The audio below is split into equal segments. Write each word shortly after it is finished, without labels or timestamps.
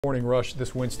Morning rush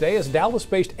this Wednesday as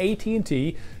Dallas-based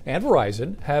AT&T and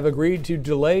Verizon have agreed to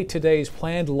delay today's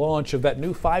planned launch of that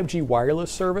new 5G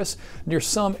wireless service near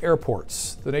some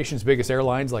airports. The nation's biggest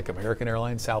airlines like American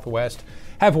Airlines, Southwest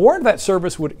have warned that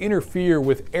service would interfere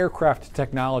with aircraft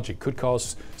technology, could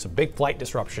cause some big flight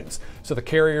disruptions. So the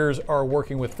carriers are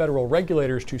working with federal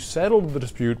regulators to settle the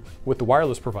dispute with the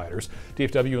wireless providers.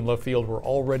 DFW and Love Field were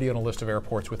already on a list of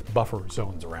airports with buffer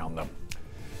zones around them.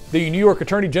 The New York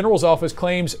Attorney General's office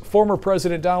claims former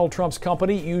President Donald Trump's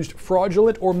company used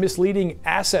fraudulent or misleading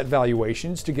asset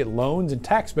valuations to get loans and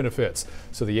tax benefits.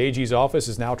 So the AG's office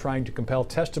is now trying to compel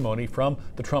testimony from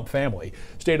the Trump family.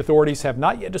 State authorities have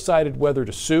not yet decided whether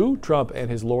to sue. Trump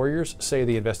and his lawyers say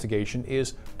the investigation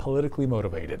is politically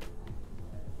motivated.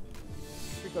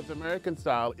 Because American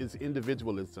style is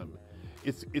individualism.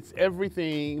 It's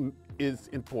everything is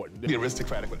important. The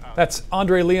aristocratic. That's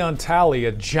Andre Leon Talley,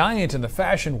 a giant in the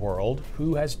fashion world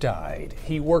who has died.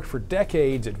 He worked for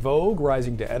decades at Vogue,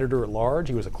 rising to editor-at-large.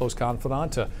 He was a close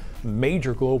confidant to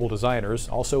major global designers,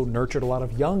 also nurtured a lot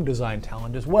of young design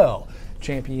talent as well,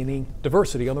 championing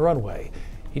diversity on the runway.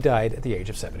 He died at the age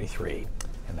of 73.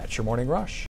 And that's your Morning Rush.